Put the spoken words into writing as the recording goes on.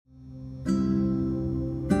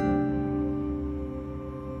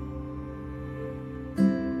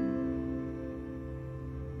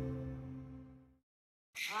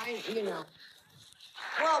you know.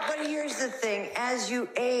 Well, but here's the thing. As you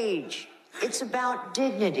age, it's about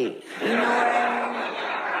dignity. You know what I mean?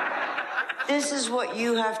 This is what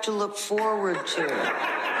you have to look forward to.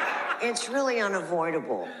 It's really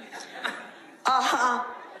unavoidable.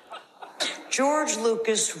 George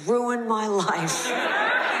Lucas ruined my life.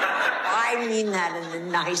 I mean that in the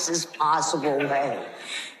nicest possible way.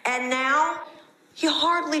 And now, he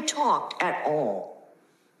hardly talked at all.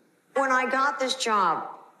 When I got this job,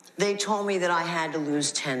 they told me that I had to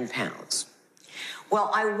lose 10 pounds.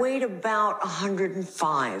 Well, I weighed about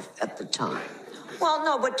 105 at the time. Well,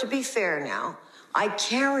 no, but to be fair now, I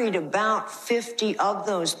carried about 50 of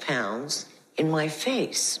those pounds in my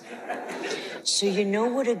face. So you know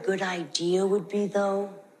what a good idea would be,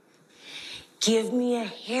 though? Give me a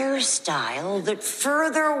hairstyle that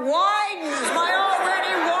further widens my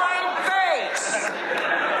already wide face.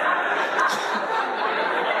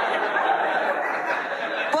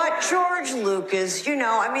 But George Lucas, you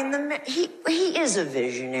know, I mean, he is a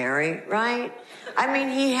visionary, right? I mean,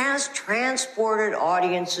 he has transported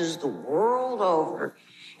audiences the world over.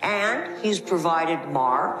 And he's provided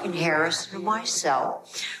Mark and Harrison and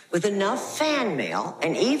myself with enough fan mail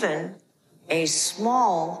and even a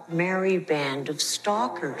small, merry band of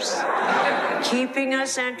stalkers, keeping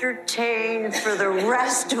us entertained for the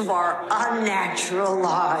rest of our unnatural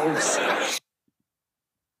lives.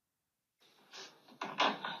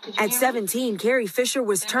 At 17, Carrie Fisher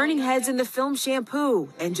was turning heads in the film Shampoo,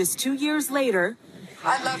 and just 2 years later...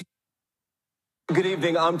 Good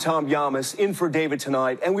evening, I'm Tom Yamas, in for David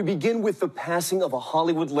tonight, and we begin with the passing of a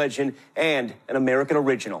Hollywood legend and an American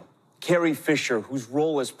original. Carrie Fisher, whose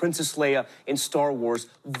role as Princess Leia in Star Wars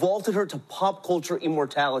vaulted her to pop culture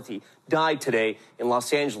immortality, died today in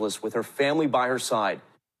Los Angeles with her family by her side.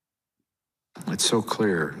 It's so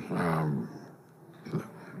clear,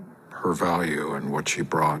 her value and what she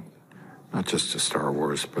brought, not just to Star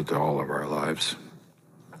Wars, but to all of our lives.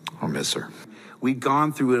 I'll miss her. We'd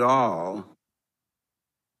gone through it all.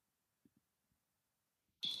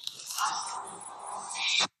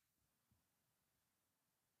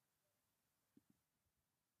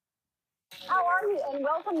 How are you? And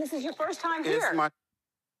welcome. This is your first time here.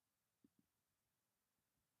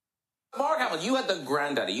 Mark Hamill, you had the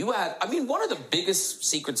granddaddy. You had, I mean, one of the biggest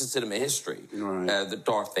secrets in cinema history. Right. The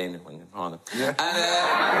Darth Vader on them. Yeah.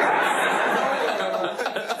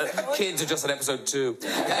 And, kids are just on episode 2.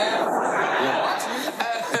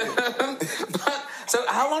 So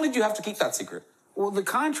how long did you have to keep that secret? Well, the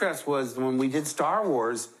contrast was when we did Star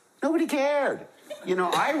Wars, nobody cared. You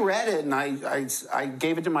know, I read it and I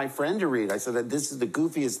gave it to my friend to read. I said that this is the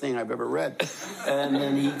goofiest thing I've ever read. And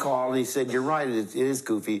then he called and he said, "You're right, it is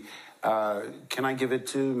goofy. Can I give it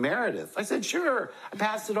to Meredith?" I said, "Sure." I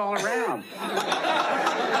passed it all around.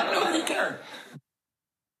 Nobody cared.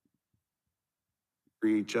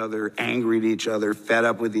 Each other, angry at each other, fed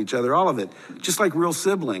up with each other, all of it. Just like real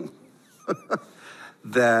sibling.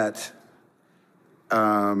 That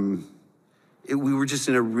we were just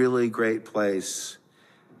in a really great place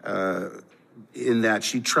in that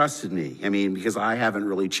she trusted me. I mean, because I haven't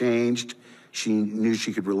really changed. She knew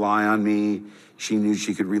she could rely on me. She knew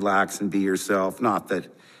she could relax and be herself. Not that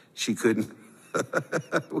she couldn't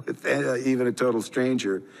with even a total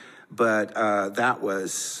stranger, but that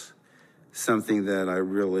was something that I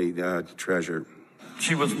really treasured.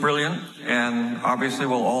 She was brilliant, and obviously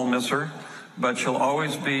we'll all miss her, but she'll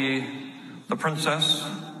always be the princess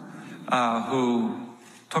who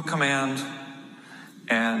took command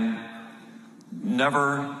and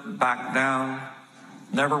never backed down,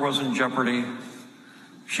 never was in jeopardy.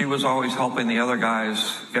 She was always helping the other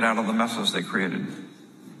guys get out of the messes they created.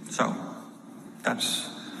 So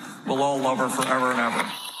we'll all love her forever and ever.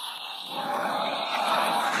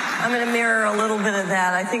 I'm going to mirror a little bit of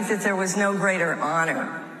that. I think that there was no greater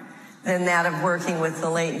honor than that of working with the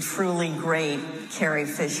late and truly great Carrie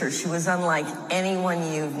Fisher. She was unlike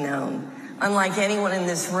anyone you've known, unlike anyone in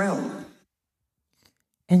this room.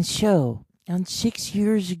 And so, 6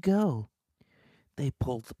 years ago, they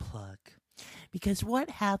pulled the plug. Because what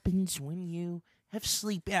happens when you have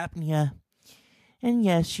sleep apnea? And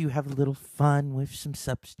yes, you have a little fun with some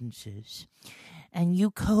substances. And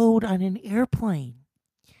you code on an airplane.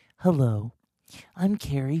 Hello, I'm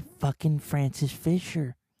Carrie fucking Francis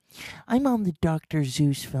Fisher. I'm on the Dr.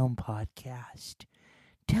 Zeus Film Podcast,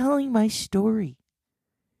 telling my story.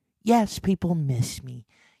 Yes, people miss me.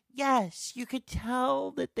 Yes, you could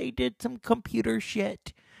tell that they did some computer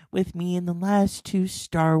shit with me in the last 2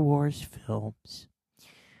 Star Wars films.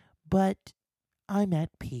 But I'm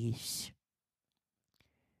at peace.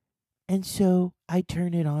 And so I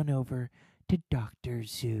turn it on over to Dr.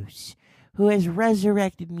 Zeus who has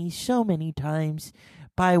resurrected me so many times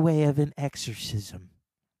by way of an exorcism.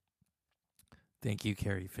 Thank you,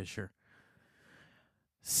 Carrie Fisher.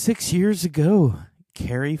 6 years ago,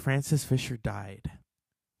 Carrie Frances Fisher died.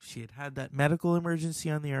 She had had that medical emergency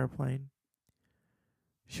on the airplane.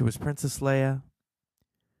 She was Princess Leia.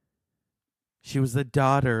 She was the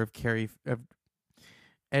daughter of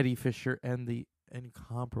Eddie Fisher and the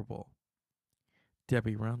incomparable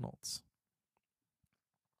Debbie Reynolds.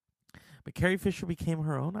 But Carrie Fisher became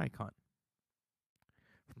her own icon.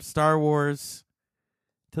 From Star Wars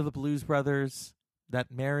to the Blues Brothers,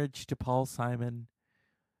 that marriage to Paul Simon,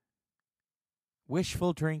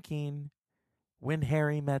 Wishful Drinking, When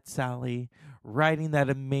Harry Met Sally, writing that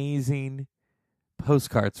amazing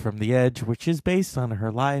Postcards from the Edge, which is based on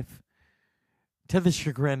her life, to the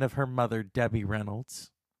chagrin of her mother, Debbie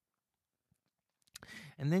Reynolds.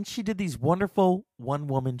 And then she did these wonderful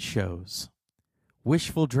one-woman shows.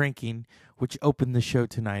 Wishful Drinking, which opened the show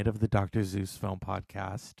tonight of the Dr. Zeus Film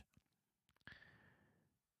Podcast.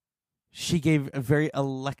 She gave a very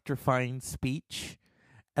electrifying speech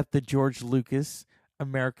at the George Lucas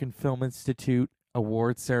American Film Institute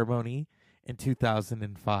award ceremony in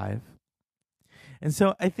 2005. And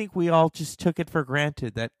so I think we all just took it for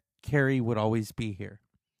granted that Carrie would always be here.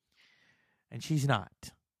 And she's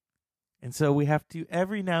not. And so we have to,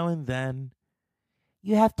 every now and then,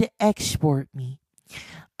 you have to export me.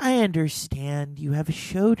 I understand you have a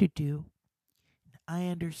show to do. I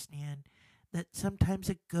understand that sometimes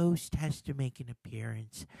a ghost has to make an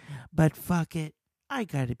appearance. But fuck it, I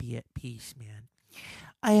gotta be at peace, man.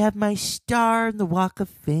 I have my star in the Walk of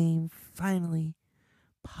Fame, finally,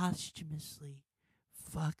 posthumously.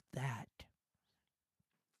 Fuck that.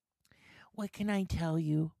 What can I tell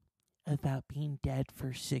you about being dead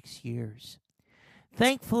for 6 years?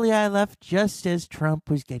 Thankfully, I left just as Trump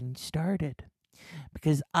was getting started,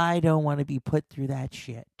 because I don't want to be put through that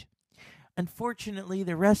shit. Unfortunately,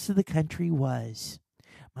 the rest of the country was.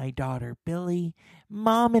 My daughter Billy,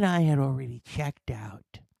 Mom, and I had already checked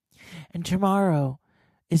out. And tomorrow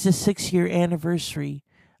is the 6-year anniversary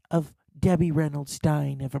of Debbie Reynolds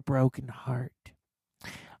dying of a broken heart.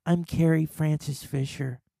 I'm Carrie Frances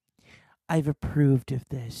Fisher. I've approved of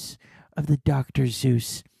this, of the Dr.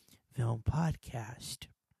 Zeus Film Podcast.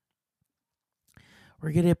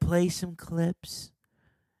 We're going to play some clips.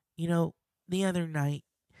 You know, the other night,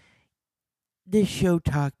 this show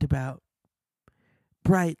talked about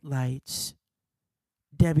Bright Lights,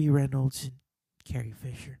 Debbie Reynolds, and Carrie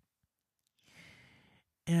Fisher.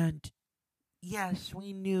 And yes,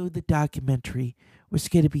 we knew the documentary was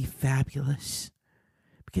going to be fabulous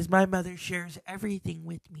because my mother shares everything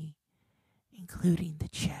with me, including the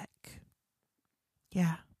check.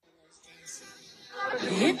 Yeah.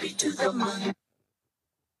 Hippie to the money.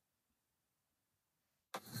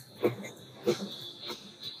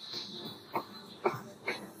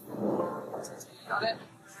 Got it.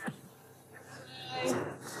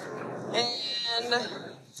 And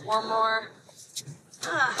one more.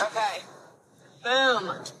 Okay.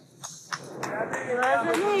 Boom.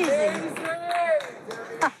 That's amazing.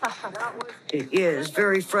 It is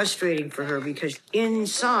very frustrating for her because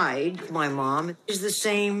inside my mom is the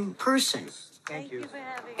same person. Thank you for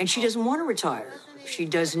having And she doesn't want to retire. She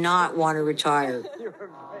does not want to retire.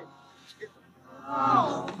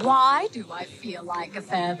 Why do I feel like a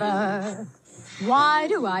feather? Why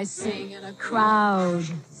do I sing in a crowd?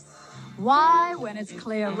 Why, when it's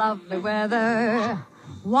clear, lovely weather?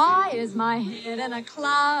 Why is my head in a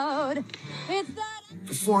cloud? It's that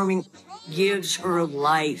Performing gives her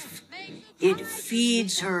life. It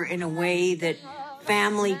feeds her in a way that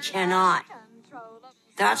family cannot.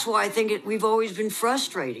 That's why I think we've always been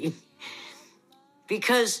frustrating.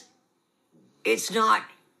 Because it's not...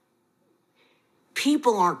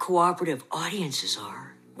 People aren't cooperative. Audiences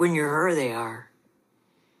are. When you're her, they are.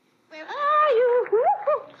 Where are you?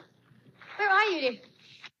 Where are you, dear?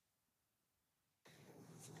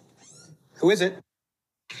 Who is it?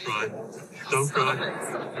 Cry. Don't cry.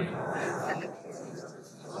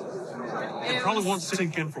 It probably won't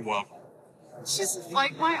sink in for a while. She's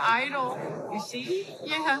like my idol. You see?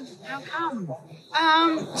 Yeah. How come?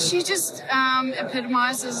 She just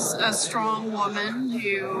epitomizes a strong woman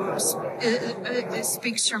who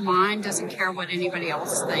speaks her mind, doesn't care what anybody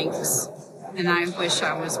else thinks. And I wish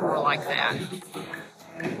I was more like that.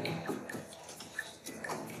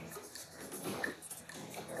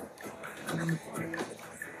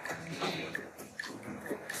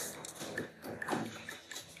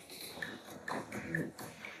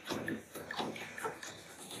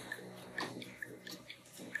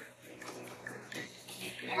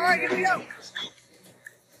 All right, here we go.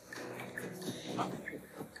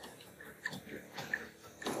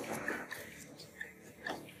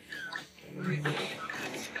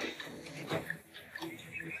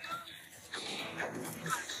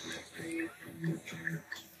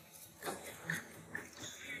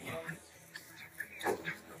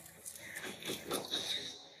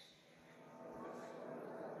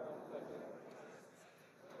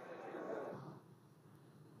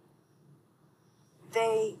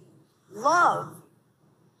 they love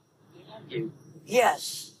You.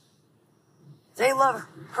 Yes. They love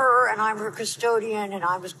her, and I'm her custodian, and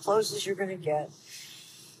I'm as close as you're going to get.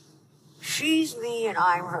 She's me, and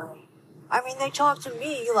I'm her. I mean, they talk to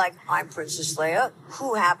me like I'm Princess Leia,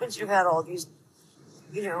 who happens to have had all these,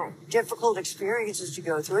 difficult experiences to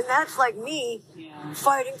go through. And that's like me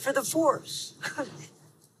fighting for the Force.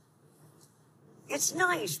 It's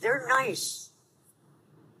nice. They're nice.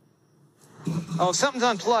 Oh, something's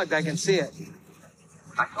unplugged. I can see it.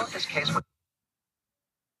 I thought this case was...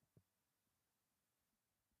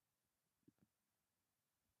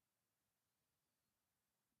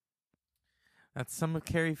 That's some of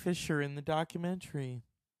Carrie Fisher in the documentary.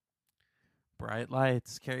 Bright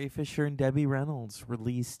Lights. Carrie Fisher and Debbie Reynolds,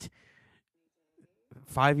 released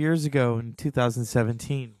 5 years ago in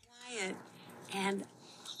 2017. Quiet and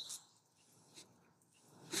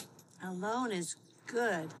alone is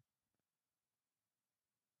good.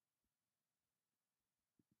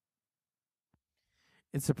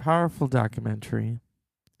 It's a powerful documentary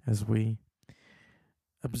as we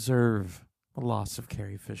observe the loss of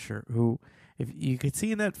Carrie Fisher, who, if you could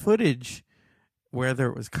see in that footage, whether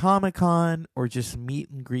it was Comic-Con or just meet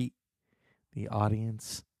and greet, the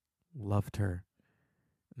audience loved her.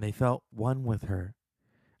 And they felt one with her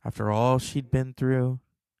after all she'd been through,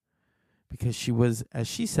 because she was, as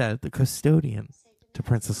she said, the custodian to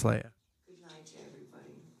Princess Leia. Good night to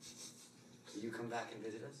everybody. Will you come back and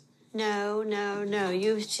visit us? No.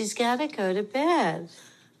 She's got to go to bed.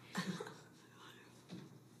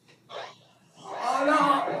 Oh, no!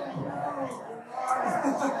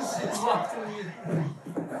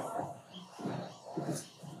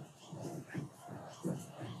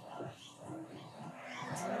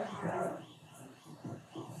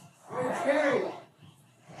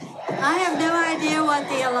 I have no idea what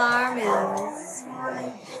the alarm is.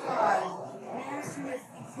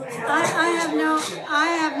 I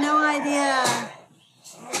have no idea.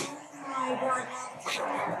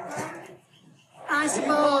 I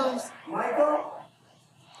suppose.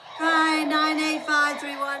 Try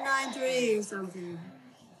 985-3193 or something.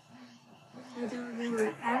 I don't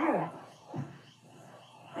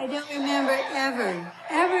remember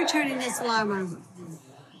ever turning this alarm on.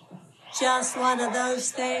 Just one of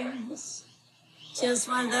those things. Just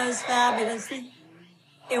one of those fabulous things.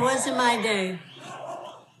 It wasn't my day.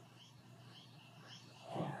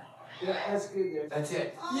 Yeah, that's good. That's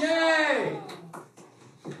it. Yay!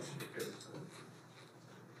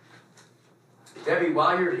 Debbie,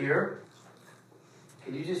 while you're here,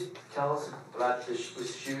 can you just tell us about the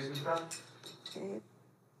shoes and stuff? Okay.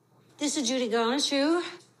 This is Judy Garner's shoe.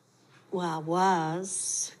 Well,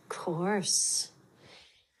 was, of course.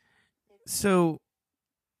 So,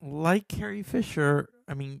 like Carrie Fisher,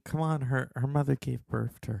 I mean, come on, her mother gave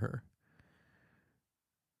birth to her.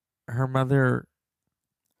 Her mother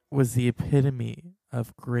was the epitome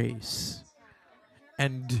of grace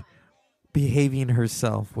and behaving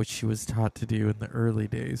herself, which she was taught to do in the early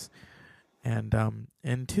days. And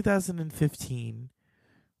in 2015,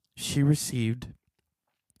 she received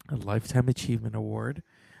a Lifetime Achievement Award,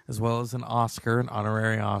 as well as an Oscar, an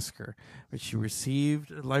honorary Oscar. But she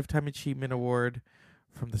received a Lifetime Achievement Award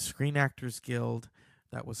from the Screen Actors Guild.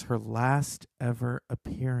 That was her last ever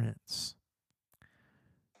appearance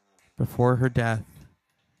before her death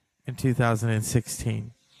in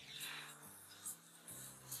 2016.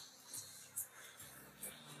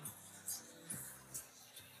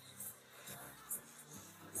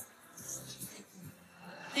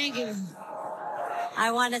 Thank you.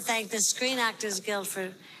 I want to thank the Screen Actors Guild for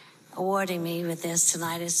awarding me with this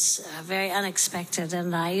tonight. It's very unexpected.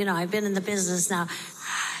 And, I've been in the business now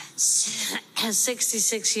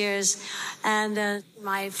 66 years. And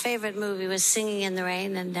my favorite movie was Singing in the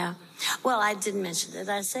Rain. And, I didn't mention it. Did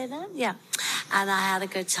I say that? Yeah. And I had a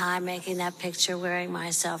good time making that picture, wearing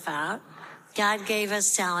myself out. God gave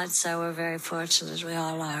us talent, so we're very fortunate. We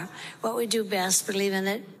all are. What we do best, believe in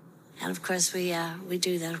it. And, of course, we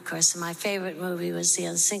do that, of course. And my favorite movie was The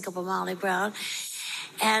Unsinkable Molly Brown.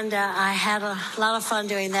 And I had a lot of fun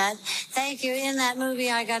doing that. Thank you. In that movie,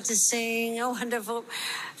 I got to sing a wonderful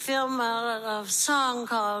a song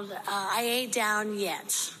called I Ain't Down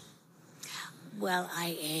Yet. Well,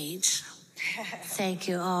 I ain't. Thank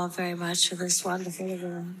you all very much for this wonderful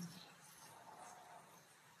event.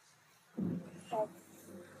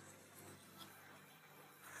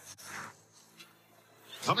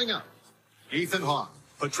 Coming up, Ethan Hawke,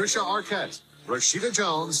 Patricia Arquette, Rashida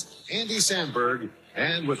Jones, Andy Samberg,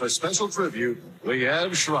 and with a special tribute,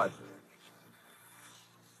 Liev Schreiber.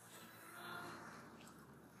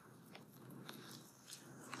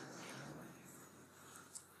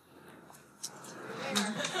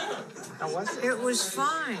 was it? It was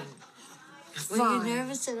fine. Were you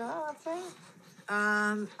nervous at all, Fred?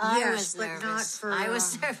 Yes, I was but nervous. not for. I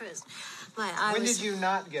was nervous. When did you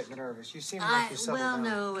not get nervous? You seemed like you settled well, down.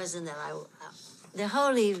 no, it wasn't that. The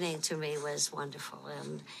whole evening to me was wonderful,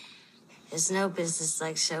 and there's no business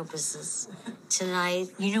like show business. Tonight,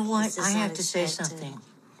 You know what? this is I have to say unexpected. something.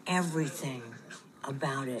 Everything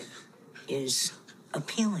about it is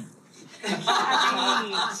appealing.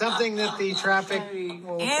 Something that the traffic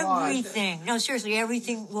will applaud. Everything. No, seriously,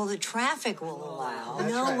 everything. Well, the traffic will allow.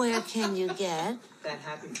 Nowhere can you get that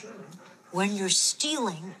happy feeling. When you're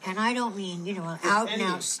stealing, and I don't mean, out and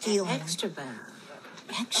out stealing. extra bow.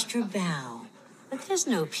 Extra bow. But there's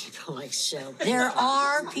no people like show. There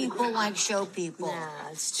are people like show people. No,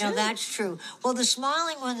 it's No, true. that's true. Well, the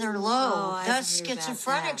smiling when they're low, Oh, I us heard about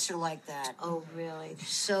schizophrenics that. are like that. Oh, really?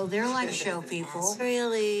 So they're like show people. That's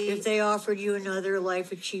really. If they offered you another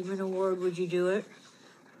Life Achievement Award, would you do it?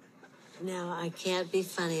 Now, I can't be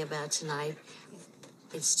funny about tonight.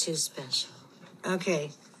 It's too special.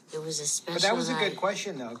 Okay. It was a special But that was a night. good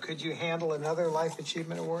question, though. Could you handle another Life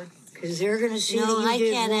Achievement Award? Because they're going to see No, that you I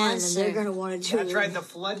did can't one, answer. and they're going to want to do That's right. The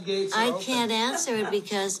floodgates are I open. can't answer it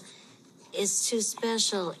because it's too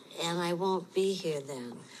special, and I won't be here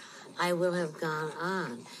then. I will have gone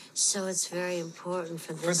on. So it's very important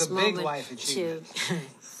for this the big moment life achievement.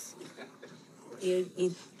 to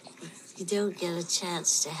you don't get a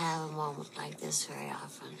chance to have a moment like this very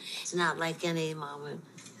often. It's not like any moment.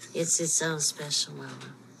 It's its own special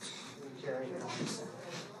moment.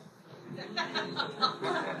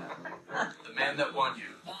 The man that won you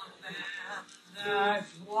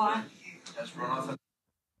has run off.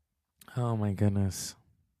 Oh my goodness.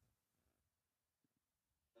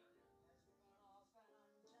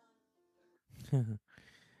 And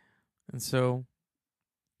so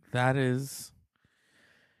that is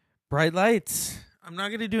Bright Lights. I'm not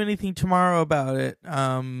going to do anything tomorrow about it.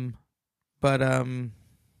 But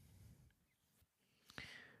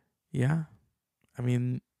yeah. I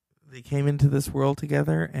mean, they came into this world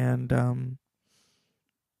together and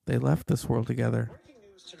they left this world together.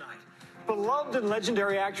 Beloved and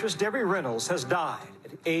legendary actress Debbie Reynolds has died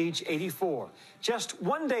at age 84, just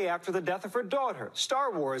one day after the death of her daughter,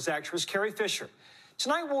 Star Wars actress Carrie Fisher.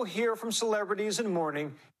 Tonight we'll hear from celebrities in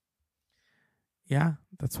mourning. Yeah,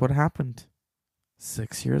 that's what happened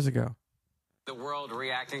 6 years ago. The world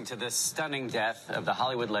reacting to the stunning death of the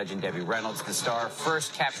Hollywood legend Debbie Reynolds. The star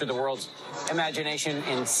first captured the world's imagination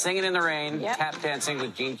in Singing in the Rain, tap dancing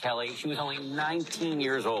with Gene Kelly. She was only 19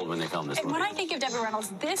 years old when they filmed this And movie. when I think of Debbie Reynolds,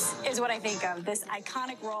 this is what I think of, this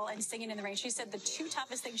iconic role in Singing in the Rain. She said the two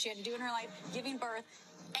toughest things she had to do in her life, giving birth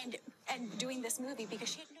and doing this movie, because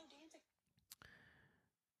she had no dancing.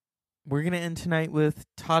 We're going to end tonight with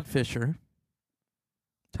Todd Fisher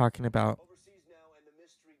talking about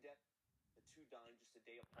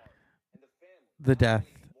the death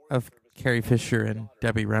of Carrie Fisher and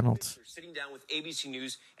Debbie Reynolds. Sitting down with ABC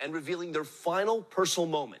News and revealing their final personal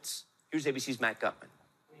moments. Here's ABC's Matt Gutman.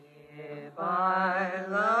 If I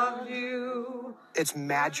loved you. It's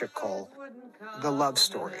magical, the love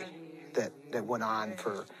story that went on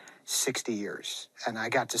for 60 years. And I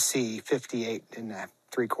got to see 58 and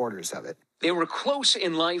 3/4 of it. They were close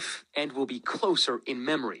in life and will be closer in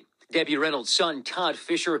memory. Debbie Reynolds' son, Todd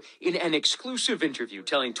Fisher, in an exclusive interview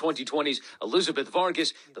telling 2020's Elizabeth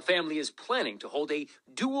Vargas the family is planning to hold a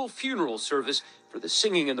dual funeral service for the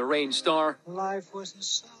Singing in the Rain star, Life was a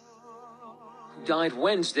song. who died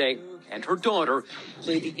Wednesday, and her daughter,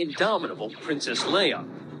 played the indomitable Princess Leia,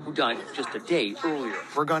 who died just a day earlier.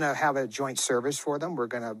 We're going to have a joint service for them. We're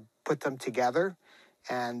going to put them together,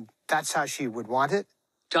 and that's how she would want it.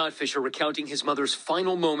 Todd Fisher recounting his mother's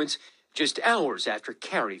final moments just hours after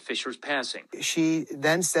Carrie Fisher's passing. She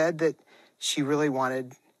then said that she really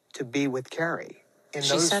wanted to be with Carrie. In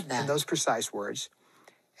those precise words.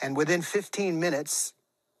 And within 15 minutes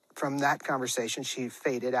from that conversation, she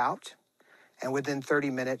faded out. And within 30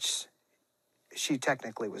 minutes, she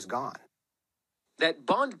technically was gone. That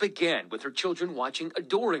bond began with her children watching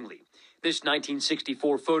adoringly. This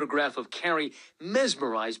 1964 photograph of Carrie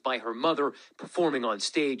mesmerized by her mother performing on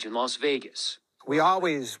stage in Las Vegas. We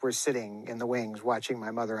always were sitting in the wings watching my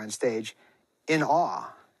mother on stage in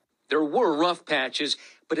awe. There were rough patches,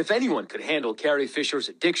 but if anyone could handle Carrie Fisher's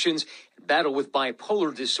addictions and battle with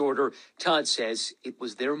bipolar disorder, Todd says it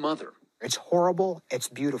was their mother. It's horrible. It's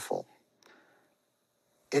beautiful.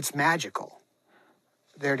 It's magical.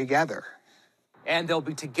 They're together. And they'll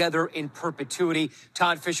be together in perpetuity.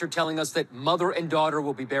 Todd Fisher telling us that mother and daughter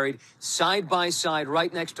will be buried side by side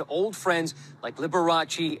right next to old friends like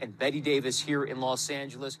Liberace and Betty Davis here in Los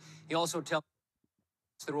Angeles. He also tells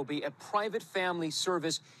us there will be a private family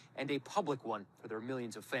service and a public one for their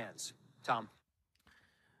millions of fans. Tom.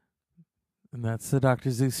 And that's the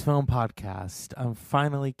Dr. Zeus Film Podcast. I'm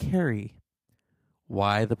finally Carrie.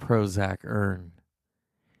 Why the Prozac urn?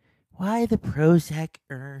 Why the Prozac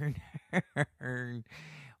urn?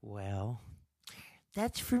 Well,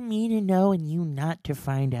 that's for me to know and you not to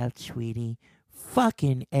find out, sweetie.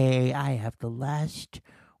 Fucking A, I have the last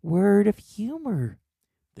word of humor.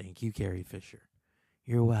 Thank you, Carrie Fisher.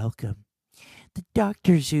 You're welcome. The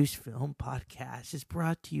Dr. Zeus Film Podcast is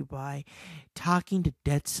brought to you by talking to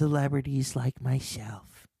dead celebrities like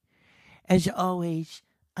myself. As always,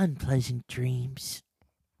 unpleasant dreams.